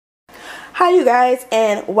Hi you guys,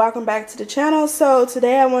 and welcome back to the channel. So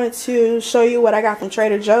today I wanted to show you what I got from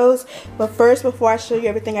Trader Joe's, but first, before I show you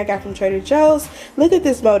everything I got from Trader Joe's, look at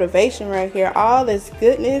this motivation right here. All this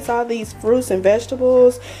goodness, all these fruits and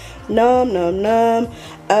vegetables, num num num.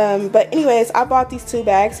 But anyways, I bought these two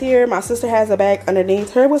bags here. My sister has a bag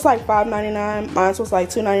underneath. Her was like $5.99, mine was like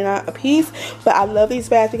 $2.99 a piece, but I love these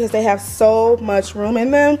bags because they have so much room in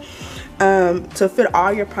them to fit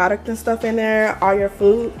all your product and stuff in there, all your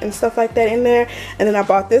food and stuff like that in there. And then I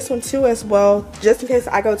bought this one too as well, just in case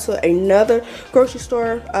I go to another grocery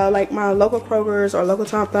store, like my local Kroger's or local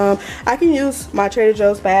Tom Thumb. I can use my Trader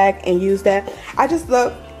Joe's bag and use that. I just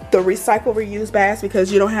love the recycle reuse bags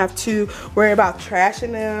because you don't have to worry about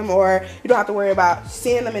trashing them, or you don't have to worry about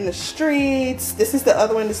seeing them in the streets. This is the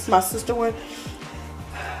other one. This is my sister one.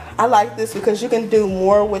 I like this because you can do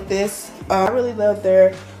more with this. I really love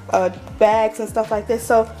their bags and stuff like this.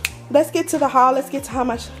 So let's get to the haul. Let's get to how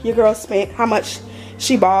much your girl spent, how much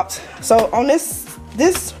she bought. So on this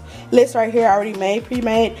list right here, I already made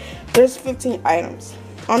pre-made, there's 15 items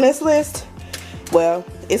on this list. Well,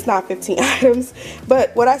 it's not 15 items,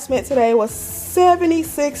 but what I spent today was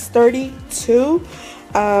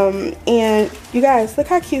 $76.32. And you guys, look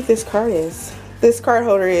how cute this card is. This card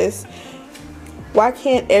holder is. Why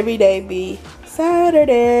can't every day be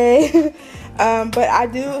Saturday? But I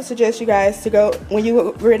do suggest you guys to go, when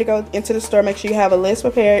you ready to go into the store, make sure you have a list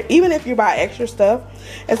prepared. Even if you buy extra stuff,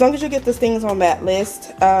 as long as you get the things on that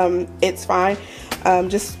list, it's fine.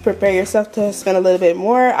 Just prepare yourself to spend a little bit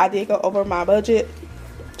more. I did go over my budget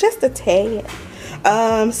just a tad.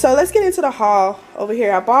 So let's get into the haul over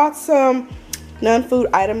here. I bought some non-food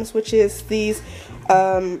items, which is these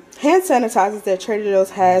hand sanitizers that Trader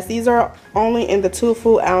Joe's has. These are only in the 2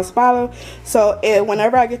 full ounce bottle, so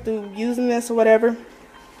whenever I get through using this or whatever,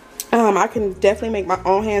 I can definitely make my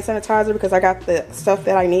own hand sanitizer because I got the stuff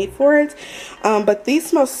that I need for it. But these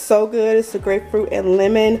smell so good. It's the grapefruit and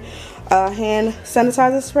lemon hand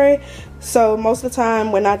sanitizer spray. So most of the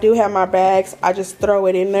time when I do have my bags, I just throw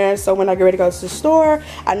it in there, so when I get ready to go to the store,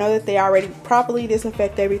 I know that they already properly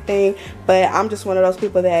disinfect everything. But I'm just one of those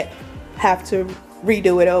people that have to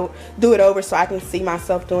redo it, do it over, so I can see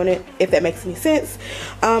myself doing it, if that makes any sense.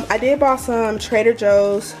 I did buy some Trader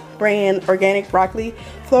Joe's brand organic broccoli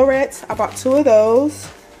florets. I bought 2 of those.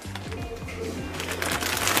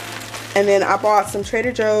 And then I bought some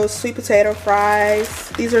Trader Joe's sweet potato fries.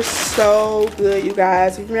 These are so good, you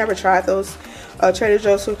guys. If you've never tried those Trader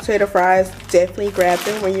Joe's sweet potato fries, definitely grab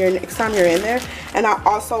them when next time you're in there. And I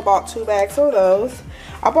also bought 2 bags of those.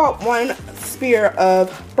 I bought 1 spear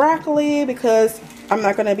of broccoli because I'm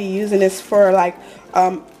not going to be using this for like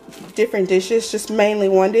different dishes, just mainly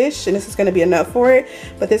one dish, and this is going to be enough for it.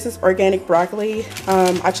 But this is organic broccoli.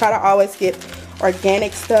 I try to always get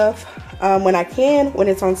organic stuff when I can, when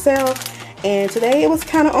it's on sale, and today it was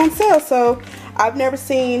kind of on sale. So I've never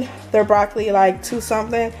seen their broccoli like 2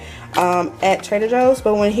 something at Trader Joe's,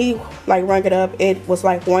 but when he like rung it up, it was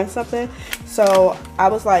like 1 something. So I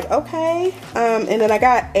was like, okay. And then I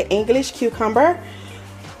got an English cucumber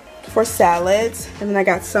for salads, and then I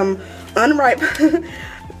got some unripe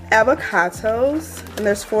avocados, and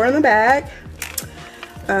there's 4 in the bag.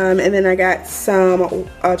 And then I got some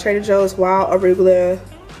Trader Joe's wild arugula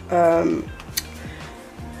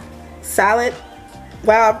salad,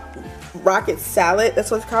 wild rocket salad,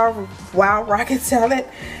 that's what it's called, wild rocket salad.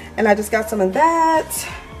 And I just got some of that.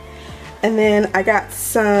 And then I got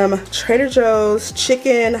some Trader Joe's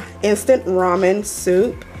chicken instant ramen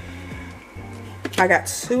soup. I got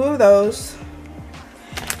 2 of those.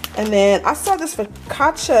 And then I saw this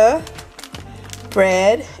focaccia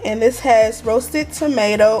bread, and this has roasted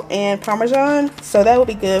tomato and Parmesan, so that would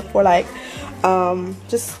be good for like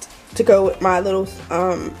just to go with my little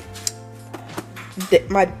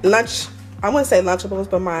my lunch. I wouldn't say Lunchables,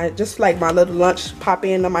 but my little lunch pop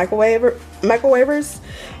in the microwavers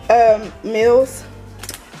meals,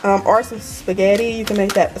 or some spaghetti. You can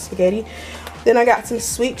make that a spaghetti. Then I got some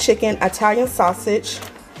sweet chicken Italian sausage.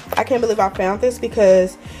 I can't believe I found this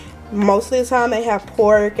because most of the time they have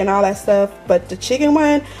pork and all that stuff, but the chicken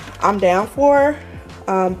one I'm down for,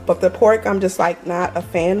 but the pork I'm just like not a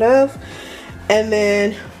fan of. And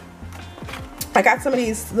then I got some of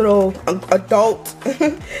these little adult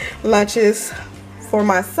lunches for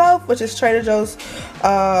myself, which is Trader Joe's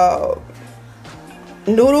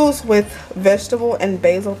noodles with vegetable and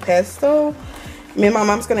basil pesto. Me and my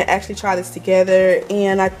mom's gonna actually try this together,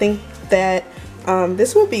 and I think that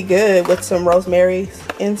this will be good with some rosemary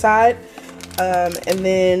inside. And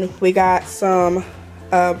then we got some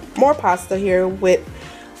more pasta here with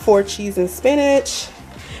 4 cheese and spinach.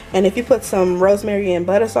 And if you put some rosemary and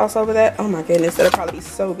butter sauce over that, oh my goodness, that'll probably be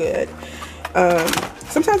so good.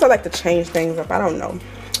 Sometimes I like to change things up. I don't know.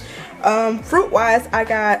 Fruit wise, I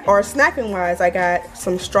got, or snacking wise, I got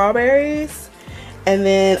some strawberries, and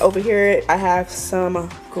then over here I have some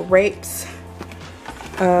grapes,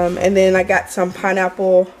 and then I got some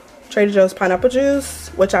pineapple, Trader Joe's pineapple juice,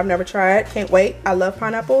 which I've never tried. Can't wait. I love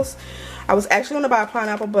pineapples. I was actually gonna buy a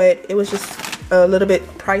pineapple, but it was just a little bit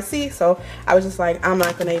pricey, so I was just like, I'm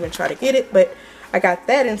not gonna even try to get it, but I got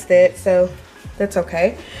that instead, so that's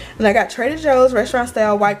okay. And I got Trader Joe's restaurant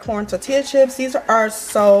style white corn tortilla chips. These are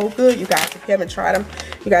so good, you guys. If you haven't tried them,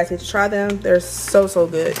 you guys need to try them. They're so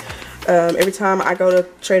good. Every time I go to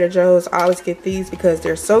Trader Joe's, I always get these because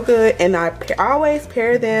they're so good, and I always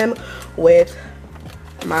pair them with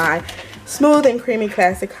my smooth and creamy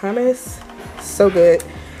classic hummus. So good.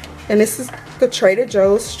 And this is the Trader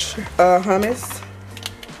Joe's hummus.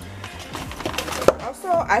 Also,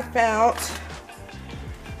 I found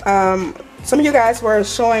some of you guys were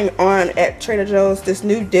showing on at Trader Joe's this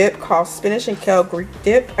new dip called spinach and kale Greek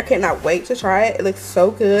dip. I cannot wait to try it. It looks so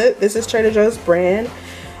good. This is Trader Joe's brand,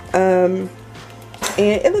 and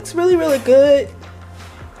it looks really good.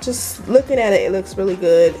 Just looking at it, it looks really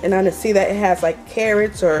good. And I see that it has like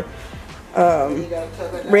carrots or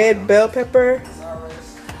red bell pepper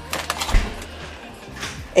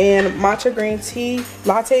and matcha green tea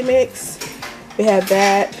latte mix. We have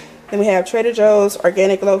that. Then we have Trader Joe's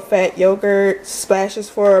organic low-fat yogurt splashes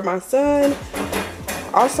for my son.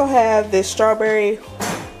 Also have this strawberry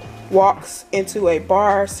walks into a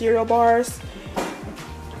bar, cereal bars.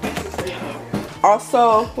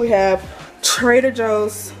 Also, we have Trader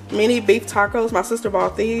Joe's mini beef tacos. My sister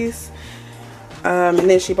bought these. And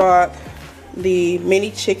then she bought the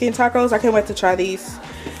mini chicken tacos. I can't wait to try these.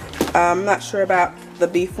 I'm not sure about the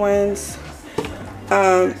beef ones.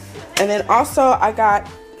 And then also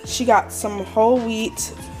she got some whole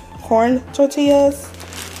wheat corn tortillas,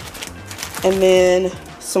 and then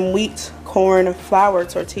some wheat corn flour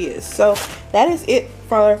tortillas. So that is it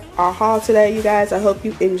for our haul today, you guys. I hope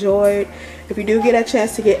you enjoyed. If you do get a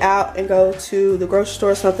chance to get out and go to the grocery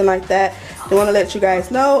store or something like that, I want to let you guys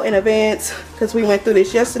know in advance, because we went through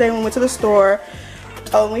this yesterday when we went to the store.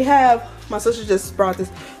 Oh, we have, my sister just brought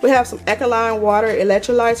this, we have some Ecoline water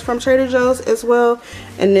electrolytes from Trader Joe's as well.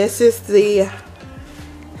 And this is the,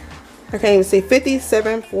 I can't even see,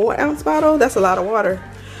 57 4-ounce bottle. That's a lot of water.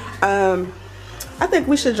 I think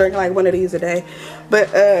we should drink like one of these a day.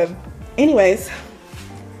 But anyways,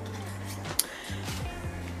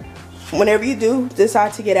 whenever you do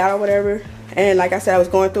decide to get out or whatever, and like I said, I was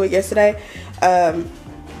going through it yesterday,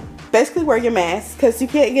 basically wear your mask, because you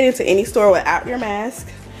can't get into any store without your mask.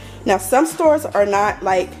 Now some stores are not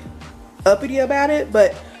like uppity about it,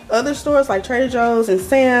 but other stores like Trader Joe's and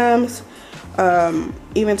Sam's,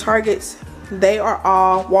 even Targets, they are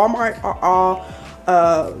all, Walmart are all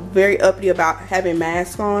very uppity about having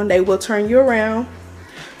masks on. They will turn you around.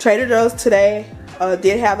 Trader Joe's today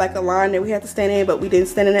did have like a line that we had to stand in, but we didn't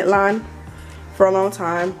stand in that line for a long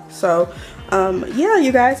time. So yeah,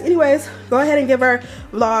 you guys, anyways, go ahead and give our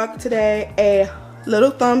vlog today a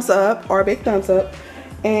little thumbs up or a big thumbs up,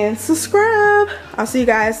 and subscribe. I'll see you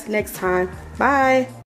guys next time. Bye.